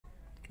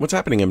What's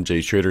happening,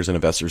 MJ traders and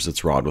investors?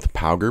 It's Rod with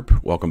Pow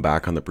Group. Welcome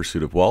back on The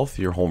Pursuit of Wealth,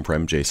 your home for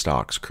MJ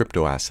stocks,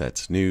 crypto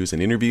assets, news,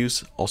 and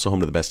interviews. Also home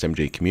to the best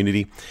MJ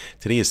community.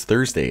 Today is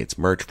Thursday. It's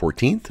March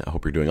 14th. I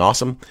hope you're doing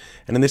awesome.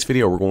 And in this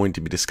video, we're going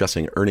to be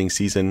discussing earnings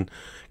season.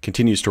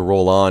 Continues to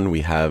roll on.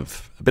 We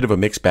have a bit of a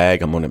mixed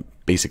bag. I'm going to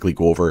basically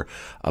go over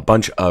a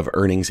bunch of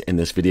earnings in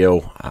this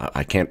video.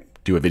 I can't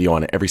do a video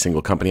on every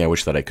single company. I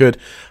wish that I could,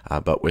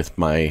 but with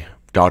my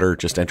daughter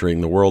just entering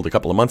the world a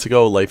couple of months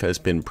ago, life has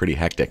been pretty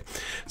hectic.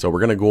 So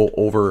we're going to go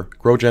over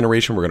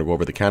GrowGeneration, we're going to go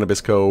over the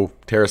Cannabist Co.,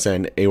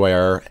 TerrAscend,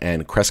 AYR,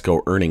 and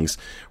Cresco earnings.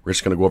 We're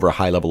just going to go over a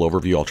high-level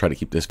overview. I'll try to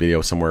keep this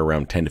video somewhere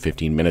around 10 to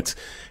 15 minutes,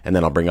 and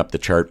then I'll bring up the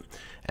chart,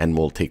 and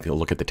we'll take a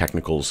look at the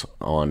technicals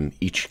on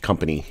each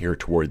company here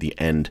toward the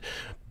end.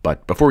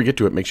 But before we get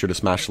to it, make sure to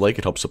smash the like.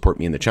 It helps support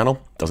me in the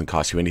channel. It doesn't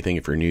cost you anything.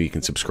 If you're new, you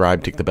can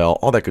subscribe, tick the bell,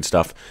 all that good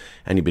stuff,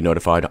 and you'll be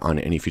notified on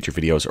any future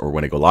videos or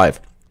when I go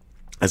live.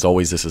 As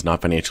always, this is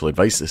not financial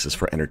advice. This is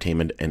for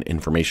entertainment and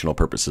informational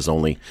purposes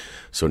only.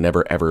 So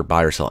never, ever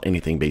buy or sell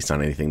anything based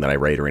on anything that I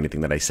write or anything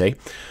that I say.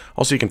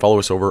 Also, you can follow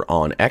us over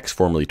on X,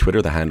 formerly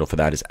Twitter. The handle for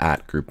that is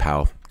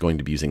 @GroupPow. Going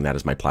to be using that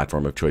as my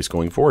platform of choice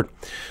going forward.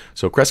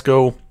 So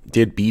Cresco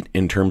did beat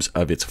in terms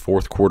of its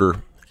fourth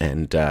quarter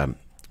and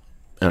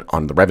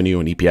on the revenue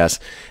and EPS,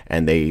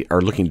 and they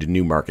are looking to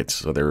new markets.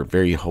 So they're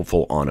very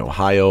hopeful on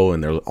Ohio,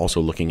 and they're also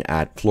looking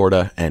at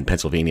Florida and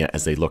Pennsylvania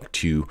as they look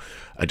to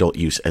adult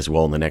use as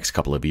well in the next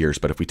couple of years.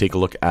 But if we take a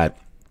look at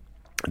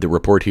the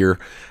report here,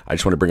 I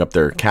just want to bring up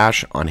their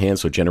cash on hand.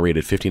 So it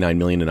generated $59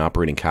 million in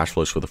operating cash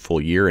flows for the full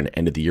year and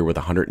ended the year with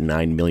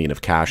 $109 million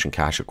of cash and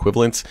cash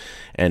equivalents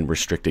and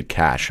restricted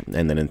cash.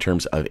 And then in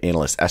terms of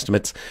analyst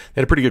estimates,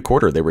 they had a pretty good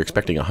quarter. They were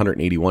expecting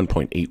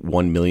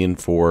 $181.81 million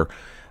for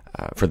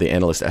the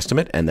analyst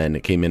estimate, and then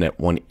it came in at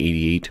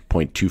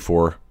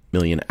 188.24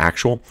 million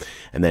actual.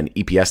 And then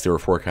EPS, they were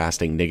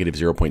forecasting negative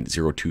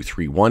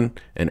 0.0231,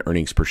 and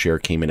earnings per share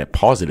came in at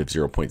positive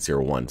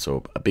 0.01.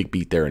 So a big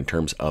beat there in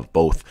terms of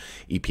both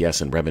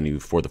EPS and revenue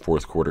for the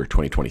fourth quarter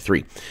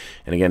 2023.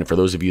 And again, for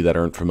those of you that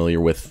aren't familiar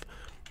with,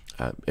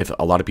 if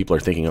a lot of people are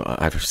thinking,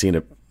 I've seen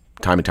it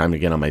time and time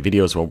again on my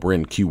videos, well, we're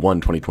in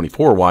Q1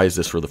 2024. Why is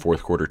this for the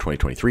fourth quarter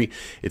 2023?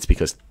 It's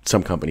because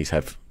some companies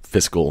have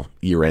fiscal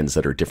year ends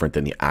that are different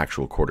than the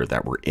actual quarter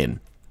that we're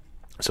in.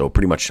 So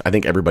pretty much, I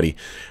think everybody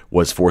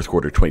was fourth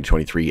quarter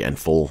 2023 and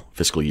full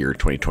fiscal year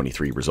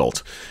 2023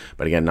 results.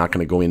 But again, not going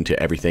to go into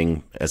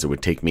everything as it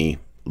would take me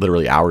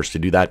literally hours to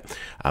do that.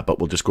 But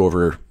we'll just go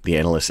over the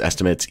analyst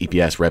estimates,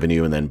 EPS,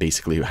 revenue, and then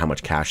basically how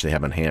much cash they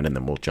have on hand. And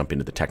then we'll jump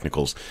into the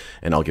technicals,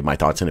 and I'll give my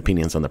thoughts and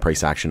opinions on the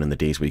price action in the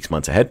days, weeks,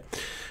 months ahead.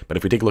 But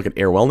if we take a look at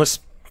AYR Wellness,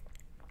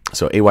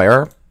 so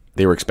AYR,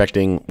 they were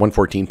expecting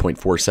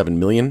 114.47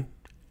 million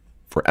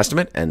for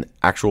estimate, and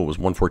actual was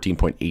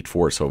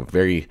 114.84, so a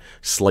very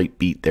slight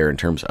beat there in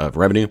terms of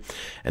revenue.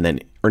 And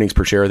then earnings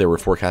per share, they were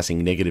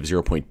forecasting negative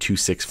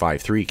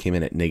 0.2653, came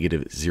in at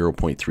negative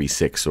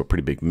 0.36, so a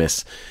pretty big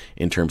miss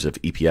in terms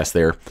of EPS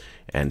there.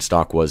 And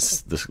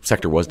the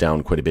sector was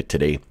down quite a bit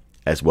today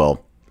as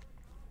well,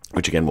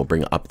 which again, we'll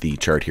bring up the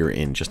chart here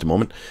in just a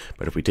moment.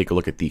 But if we take a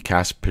look at the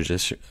cash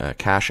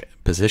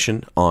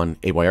position on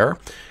AYR,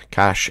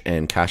 cash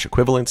and cash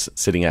equivalents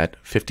sitting at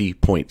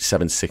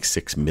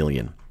 50.766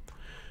 million.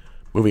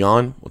 Moving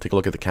on, we'll take a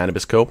look at the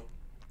Cannabist Co.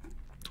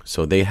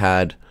 So they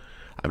had,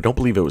 I don't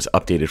believe it was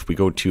updated. If we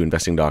go to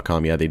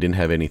investing.com, yeah, they didn't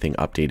have anything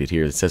updated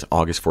here. It says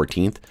August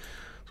 14th.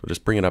 So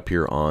just bring it up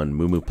here on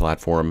Moomoo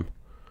platform.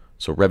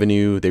 So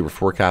revenue, they were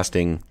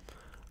forecasting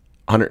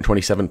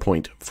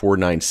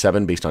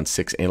 127.497 based on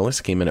 6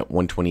 analysts, came in at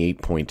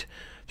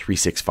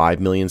 128.365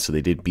 million. So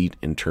they did beat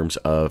in terms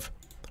of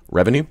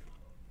revenue.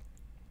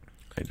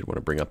 I did want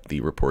to bring up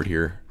the report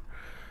here.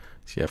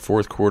 So yeah,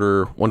 fourth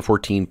quarter,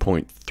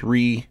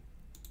 114.3.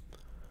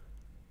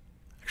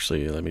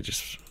 Actually, let me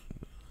just,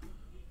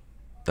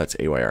 that's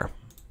AYR.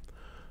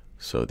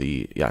 So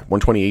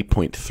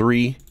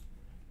 128.3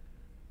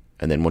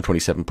 and then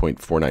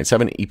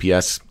 127.497.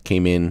 EPS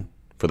came in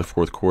for the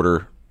fourth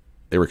quarter.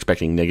 They were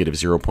expecting negative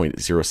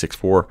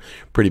 0.064.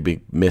 Pretty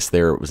big miss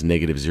there. It was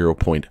negative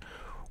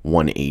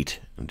 0.18.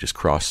 And just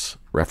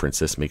cross-reference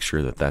this, make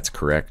sure that that's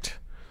correct.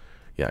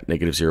 Yeah,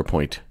 negative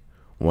 0.18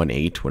 when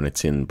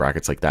it's in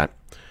brackets like that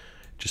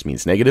just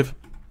means negative.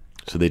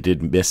 So they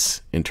did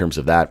miss in terms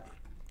of that.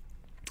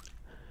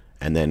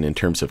 And then in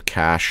terms of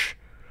cash,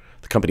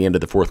 the company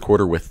ended the fourth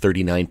quarter with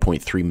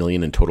 39.3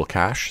 million in total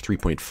cash,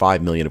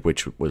 3.5 million of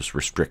which was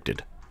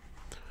restricted.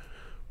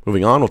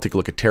 Moving on, we'll take a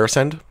look at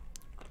TerrAscend.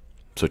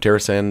 So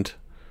TerrAscend,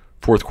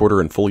 fourth quarter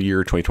and full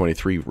year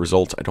 2023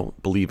 results. I don't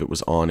believe it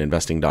was on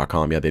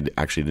investing.com. Yeah, they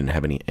actually didn't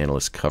have any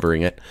analysts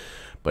covering it.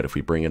 But if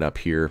we bring it up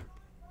here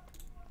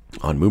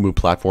on Moomoo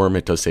platform,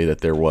 it does say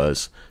that there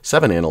was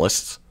 7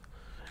 analysts,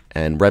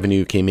 and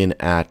revenue came in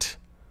at,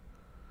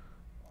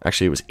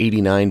 actually it was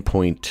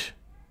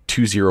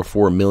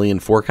 89.204 million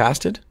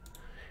forecasted.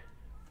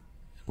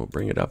 We'll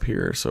bring it up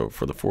here. So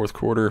for the fourth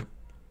quarter,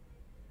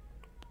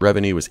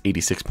 revenue was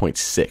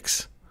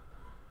 86.6.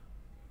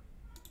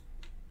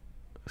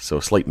 So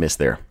slight miss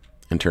there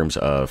in terms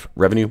of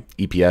revenue.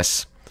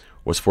 EPS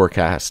was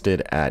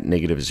forecasted at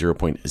negative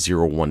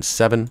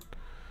 0.017.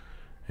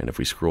 And if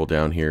we scroll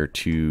down here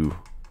to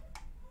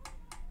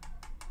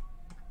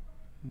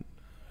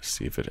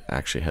see if it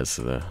actually has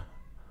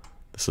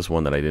this is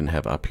one that I didn't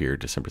have up here,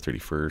 December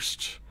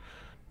 31st.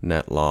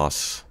 Net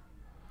loss.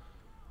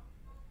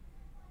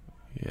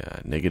 Yeah,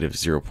 negative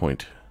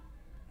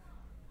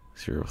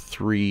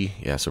 0.03.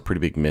 Yeah, so pretty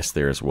big miss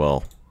there as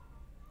well.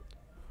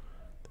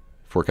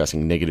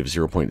 Forecasting negative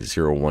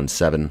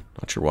 0.017.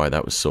 Not sure why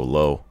that was so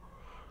low.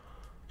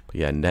 But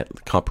yeah,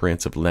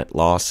 comprehensive net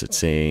loss, it's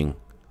saying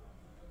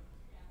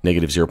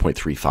negative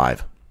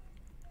 0.35.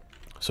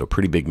 So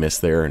pretty big miss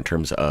there in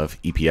terms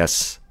of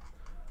EPS.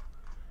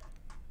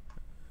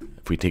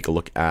 If we take a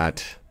look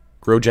at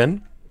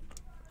GrowGen,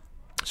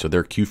 so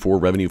their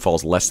Q4 revenue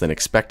falls less than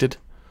expected.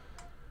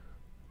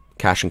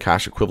 Cash and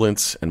cash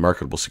equivalents and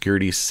marketable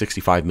securities,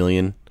 $65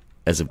 million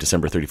as of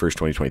December 31st,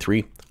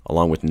 2023,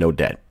 along with no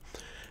debt.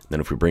 And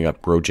then if we bring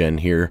up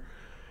GrowGen here,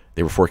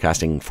 they were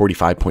forecasting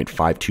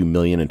 $45.52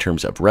 million in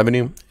terms of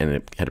revenue, and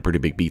it had a pretty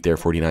big beat there,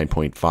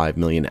 $49.5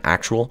 million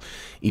actual.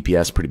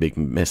 EPS, pretty big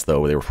miss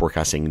though. They were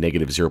forecasting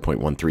negative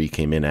 0.13,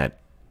 came in at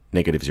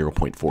negative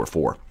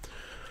 0.44.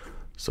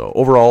 So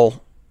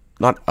overall,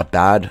 not a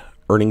bad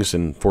earnings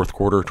in fourth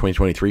quarter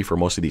 2023 for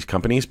most of these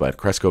companies, but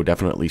Cresco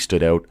definitely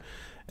stood out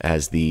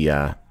as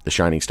the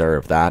shining star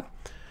of that.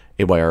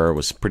 AYR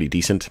was pretty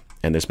decent,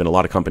 and there's been a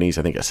lot of companies,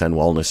 I think Ascend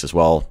Wellness as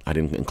well. I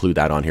didn't include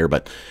that on here,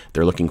 but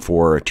they're looking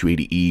for a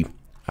 280E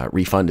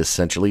refund,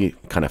 essentially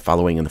kind of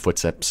following in the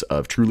footsteps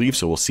of TrueLeaf.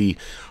 So we'll see.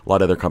 A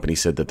lot of other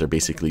companies said that they're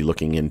basically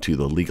looking into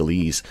the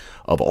legalese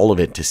of all of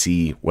it to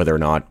see whether or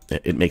not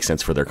it makes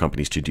sense for their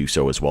companies to do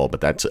so as well.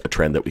 But that's a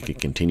trend that we can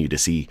continue to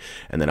see.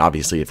 And then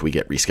obviously if we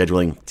get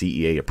rescheduling,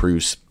 DEA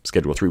approves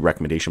Schedule 3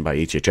 recommendation by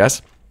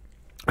HHS,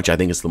 which I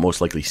think is the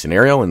most likely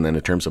scenario. And then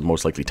in terms of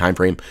most likely time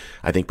frame,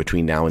 I think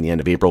between now and the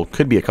end of April,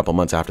 could be a couple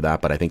months after that,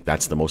 but I think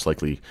that's the most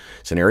likely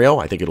scenario.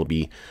 I think it'll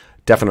be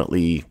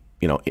definitely,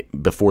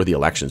 before the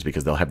elections,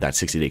 because they'll have that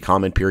 60-day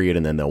comment period,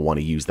 and then they'll want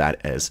to use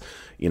that as,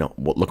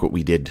 look what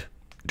we did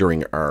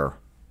during our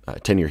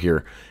tenure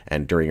here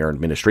and during our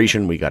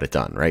administration, we got it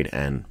done, right?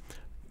 And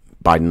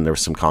Biden, there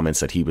was some comments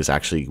that he was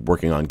actually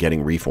working on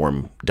getting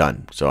reform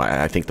done. So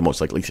I think the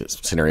most likely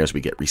scenario is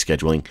we get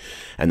rescheduling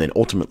and then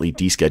ultimately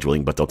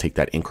descheduling, but they'll take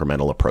that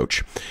incremental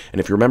approach.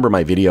 And if you remember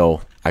my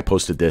video, I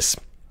posted this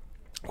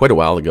quite a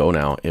while ago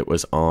now. It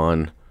was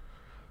on,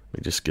 let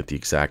me just get the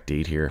exact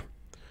date here.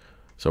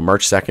 So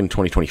March 2nd,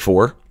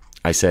 2024,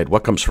 I said,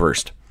 what comes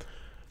first,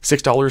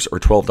 $6 or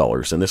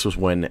 $12? And this was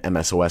when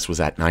MSOS was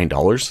at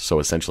 $9. So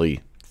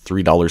essentially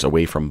 $3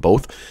 away from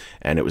both.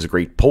 And it was a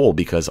great poll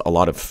because a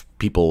lot of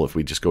people, if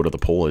we just go to the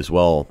poll as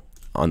well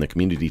on the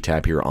community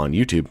tab here on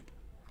YouTube,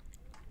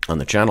 on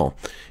the channel,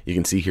 you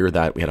can see here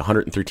that we had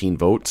 113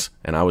 votes,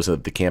 and I was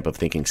at the camp of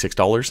thinking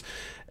 $6,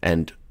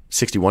 and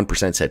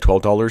 61% said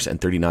 $12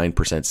 and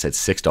 39% said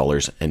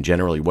 $6. And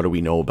generally, what do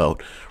we know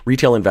about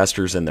retail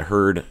investors and the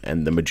herd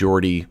and the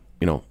majority,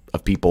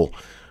 of people?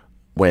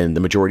 When the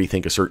majority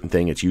think a certain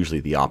thing, it's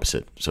usually the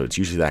opposite. So it's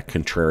usually that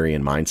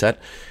contrarian mindset.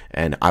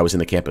 And I was in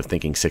the camp of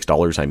thinking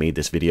 $6. I made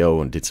this video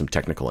and did some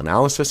technical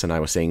analysis, and I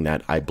was saying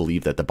that I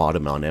believe that the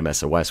bottom on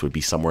MSOS would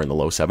be somewhere in the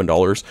low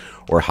 $7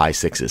 or high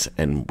 6s.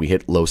 And we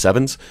hit low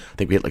 7s. I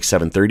think we hit like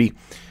 730.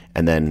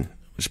 And then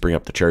let's bring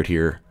up the chart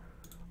here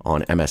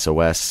on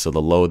MSOS. So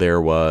the low there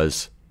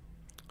was,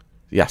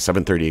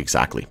 730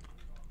 exactly.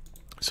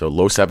 So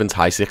low 7s,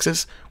 high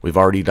 6s. We've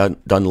already done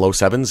low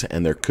 7s,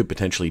 and there could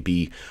potentially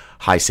be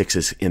high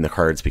 6s in the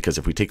cards, because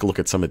if we take a look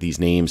at some of these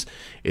names,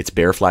 it's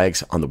bear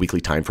flags on the weekly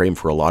time frame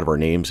for a lot of our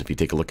names. If you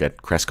take a look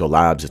at Cresco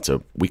Labs, it's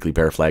a weekly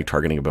bear flag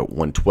targeting about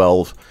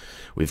 112.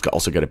 We've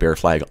also got a bear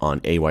flag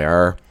on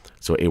AYR,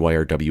 so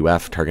AYR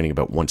WF targeting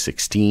about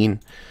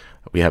 116.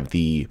 We have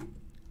the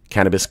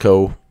Cannabist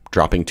Co.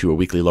 dropping to a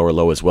weekly lower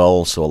low as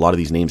well. So a lot of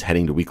these names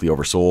heading to weekly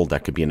oversold.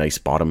 That could be a nice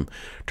bottom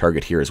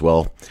target here as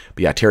well.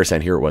 But yeah,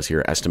 TerrAscend here it was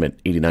here.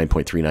 Estimate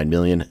 89.39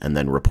 million, and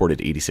then reported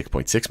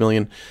 86.6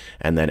 million.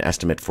 And then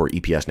estimate for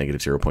EPS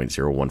negative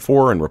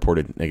 0.014 and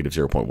reported negative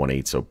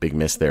 0.18. So big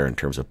miss there in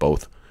terms of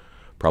both.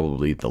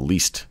 Probably the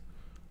least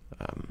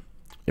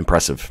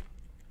impressive.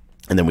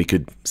 And then we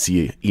could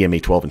see EMA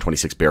 12 and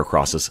 26 bear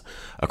crosses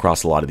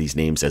across a lot of these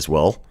names as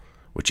well,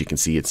 which you can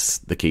see it's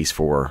the case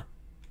for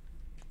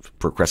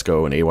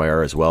Cresco and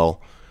AYR as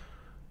well.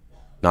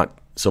 Not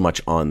so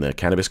much on the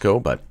Cannabist Co,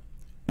 but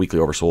weekly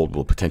oversold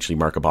will potentially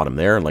mark a bottom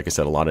there. And like I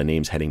said, a lot of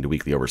names heading to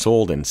weekly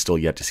oversold and still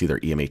yet to see their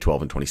EMA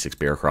 12 and 26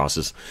 bear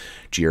crosses.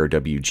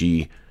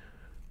 GRWG,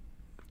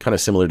 kind of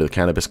similar to the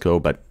Cannabist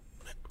Co, but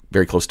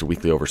very close to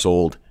weekly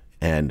oversold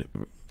and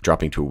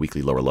dropping to a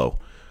weekly lower low.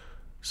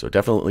 So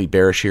definitely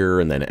bearish here.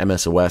 And then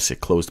MSOS,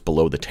 it closed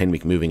below the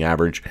 10-week moving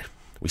average.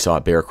 We saw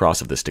a bear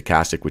cross of the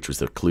stochastic, which was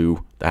the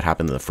clue. That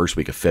happened in the first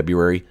week of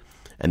February.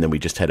 And then we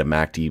just had a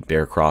MACD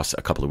bear cross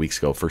a couple of weeks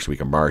ago, first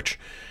week of March,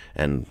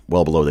 and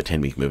well below the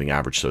 10-week moving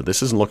average. So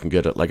this isn't looking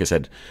good. Like I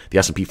said, the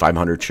S&P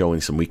 500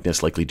 showing some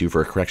weakness, likely due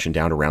for a correction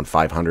down to around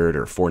 500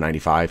 or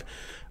 495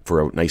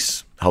 for a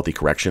nice healthy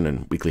correction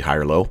and weekly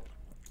higher low.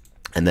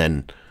 And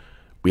then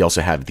We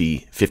also have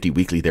the 50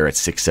 weekly there at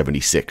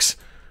 676.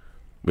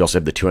 We also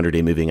have the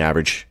 200-day moving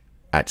average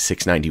at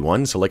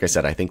 691. So like I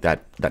said, I think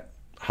that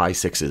high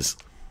sixes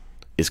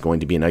is going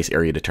to be a nice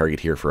area to target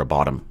here for a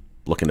bottom,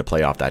 looking to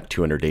play off that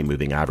 200-day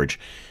moving average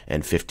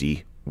and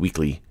 50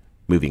 weekly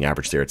moving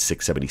average there at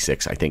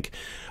 676. I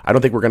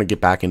don't think we're going to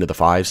get back into the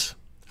fives.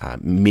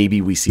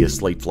 Maybe we see a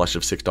slight flush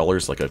of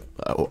 $6, like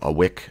a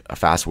wick, a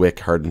fast wick,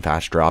 hard and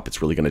fast drop.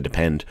 It's really going to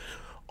depend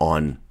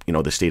on, you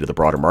know, the state of the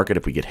broader market.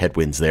 If we get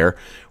headwinds there,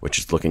 which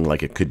is looking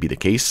like it could be the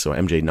case. So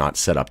MJ not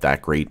set up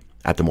that great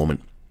at the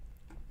moment.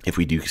 If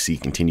we do see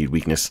continued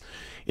weakness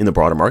in the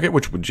broader market,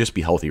 which would just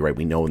be healthy, right?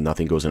 We know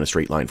nothing goes in a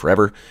straight line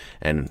forever.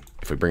 And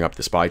if we bring up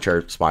the SPY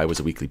chart, SPY was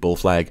a weekly bull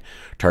flag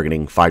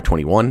targeting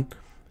 521.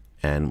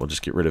 And we'll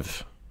just get rid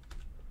of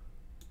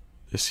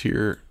this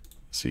here.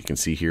 So you can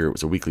see here, it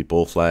was a weekly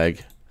bull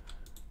flag.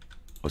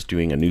 I was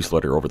doing a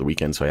newsletter over the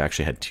weekend, so I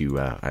actually had to,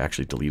 I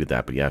actually deleted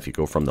that. But yeah, if you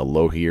go from the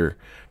low here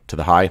to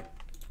the high,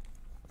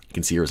 you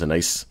can see here was a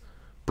nice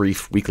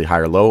brief weekly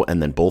higher low,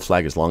 and then bull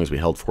flag as long as we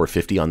held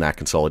 450 on that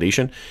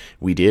consolidation.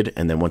 We did,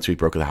 and then once we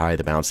broke the high,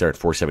 the bounce there at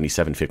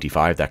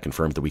 477.55, that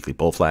confirmed the weekly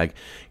bull flag.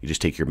 You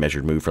just take your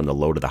measured move from the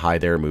low to the high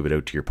there, move it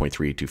out to your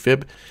 0.382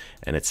 fib,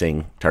 and it's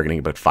saying targeting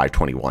about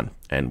 521,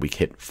 and we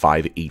hit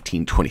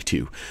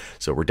 518.22.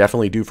 So we're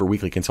definitely due for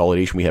weekly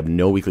consolidation. We have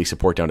no weekly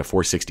support down to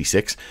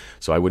 466,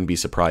 so I wouldn't be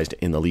surprised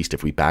in the least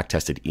if we back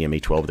tested EMA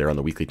 12 there on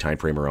the weekly time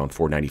frame around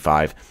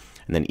 495,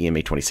 and then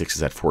EMA 26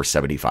 is at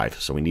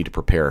 475. So we need to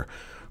prepare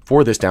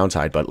for this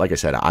downside. But like I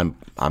said,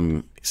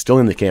 I'm still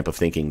in the camp of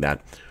thinking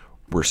that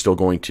we're still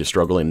going to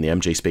struggle in the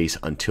MJ space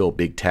until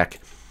big tech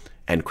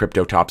and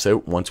crypto tops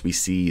out. Once we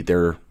see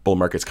their bull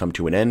markets come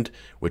to an end,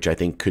 which I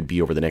think could be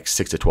over the next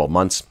 6 to 12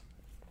 months,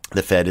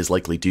 the Fed is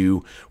likely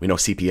due. We know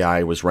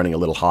CPI was running a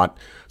little hot,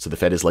 so the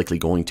Fed is likely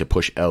going to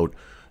push out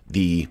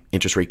the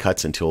interest rate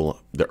cuts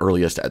until the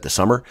earliest at the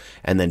summer.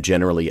 And then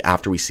generally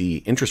after we see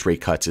interest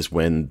rate cuts is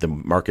when the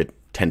market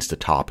tends to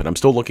top. And I'm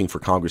still looking for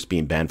Congress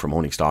being banned from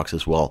owning stocks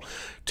as well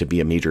to be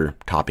a major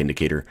top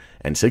indicator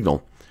and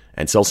signal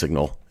and sell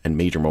signal and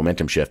major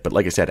momentum shift. But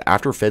like I said,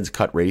 after Fed's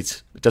cut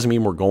rates, it doesn't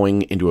mean we're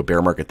going into a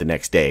bear market the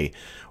next day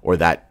or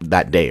that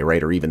day,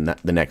 right? Or even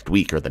the next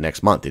week or the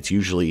next month. It's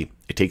usually,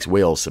 it takes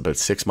whales about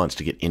 6 months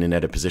to get in and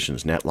out of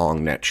positions, net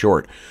long, net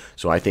short.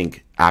 So I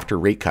think after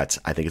rate cuts,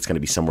 I think it's going to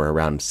be somewhere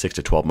around 6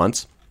 to 12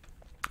 months.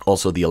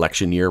 Also the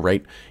election year,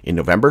 right, in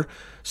November.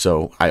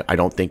 So I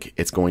don't think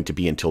it's going to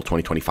be until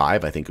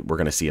 2025. I think we're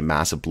going to see a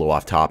massive blow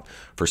off top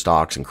for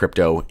stocks and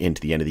crypto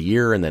into the end of the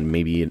year, and then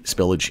maybe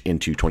spillage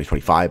into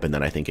 2025. And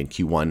then I think in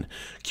Q1,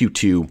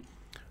 Q2,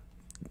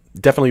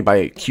 definitely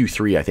by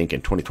Q3, I think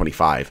in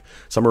 2025,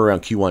 somewhere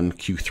around Q1,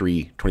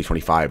 Q3,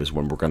 2025 is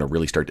when we're going to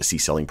really start to see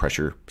selling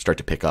pressure start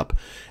to pick up.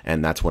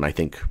 And that's when I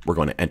think we're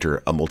going to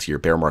enter a multi-year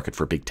bear market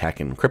for big tech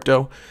and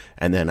crypto.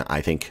 And then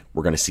I think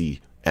we're going to see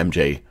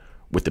MJ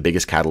with the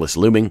biggest catalyst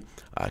looming,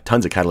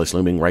 tons of catalysts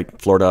looming, right?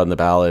 Florida on the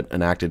ballot,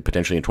 enacted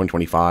potentially in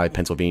 2025,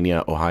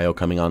 Pennsylvania, Ohio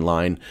coming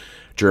online,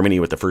 Germany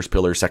with the first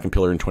pillar, second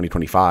pillar in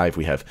 2025.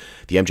 We have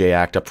the MJ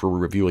Act up for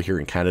review here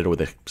in Canada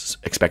with an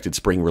expected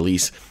spring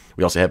release.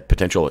 We also have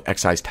potential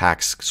excise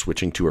tax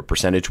switching to a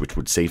percentage, which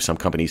would save some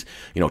companies,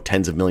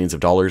 tens of millions of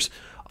dollars,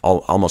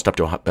 almost up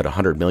to about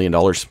 $100 million.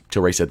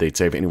 Tilray said they'd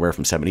save anywhere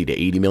from 70 to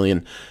 80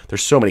 million.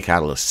 There's so many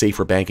catalysts,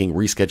 safer banking,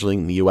 rescheduling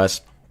in the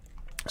US.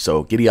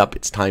 So giddy up.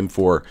 It's time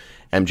for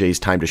MJ's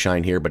time to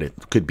shine here, but it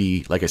could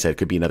be, like I said, it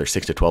could be another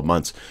 6 to 12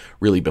 months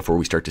really before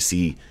we start to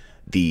see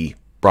the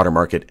broader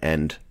market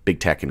and big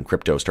tech and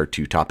crypto start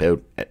to top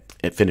out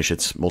and finish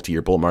its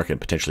multi-year bull market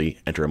and potentially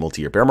enter a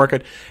multi-year bear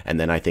market. And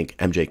then I think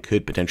MJ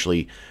could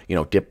potentially,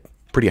 dip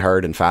pretty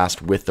hard and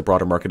fast with the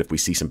broader market if we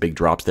see some big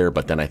drops there,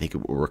 but then I think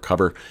it will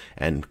recover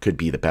and could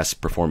be the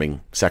best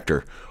performing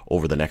sector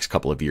over the next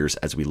couple of years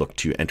as we look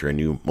to enter a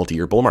new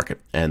multi-year bull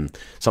market. And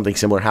something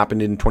similar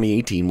happened in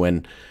 2018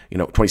 when,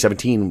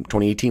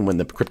 2018 when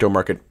the crypto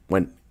market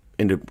went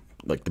into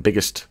like the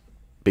biggest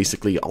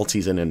basically alt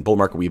season and bull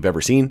market we've ever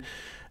seen.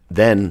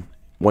 Then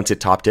once it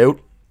topped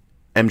out,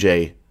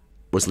 MJ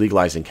was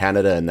legalized in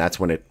Canada, and that's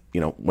when it,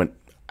 went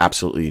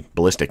absolutely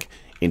ballistic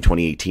in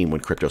 2018 when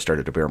crypto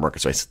started to bear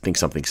market. So I think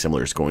something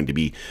similar is going to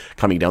be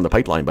coming down the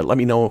pipeline. But let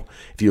me know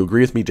if you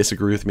agree with me,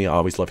 disagree with me. I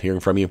always love hearing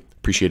from you.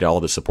 Appreciate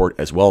all the support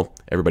as well.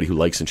 Everybody who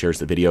likes and shares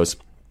the videos.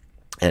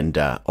 And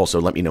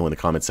also let me know in the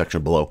comments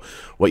section below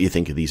what you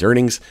think of these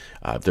earnings.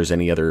 If there's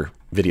any other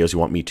videos you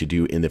want me to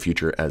do in the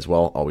future as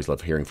well, always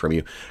love hearing from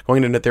you.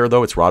 Going into it there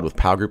though, it's Rod with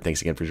Powell Group.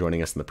 Thanks again for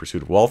joining us in the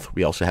pursuit of wealth.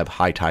 We also have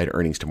high tide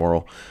earnings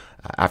tomorrow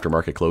after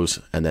market close,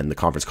 and then the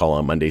conference call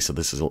on Monday. So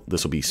this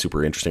will be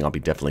super interesting. I'll be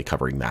definitely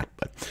covering that.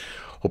 But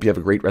hope you have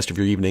a great rest of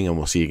your evening, and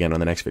we'll see you again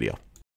on the next video.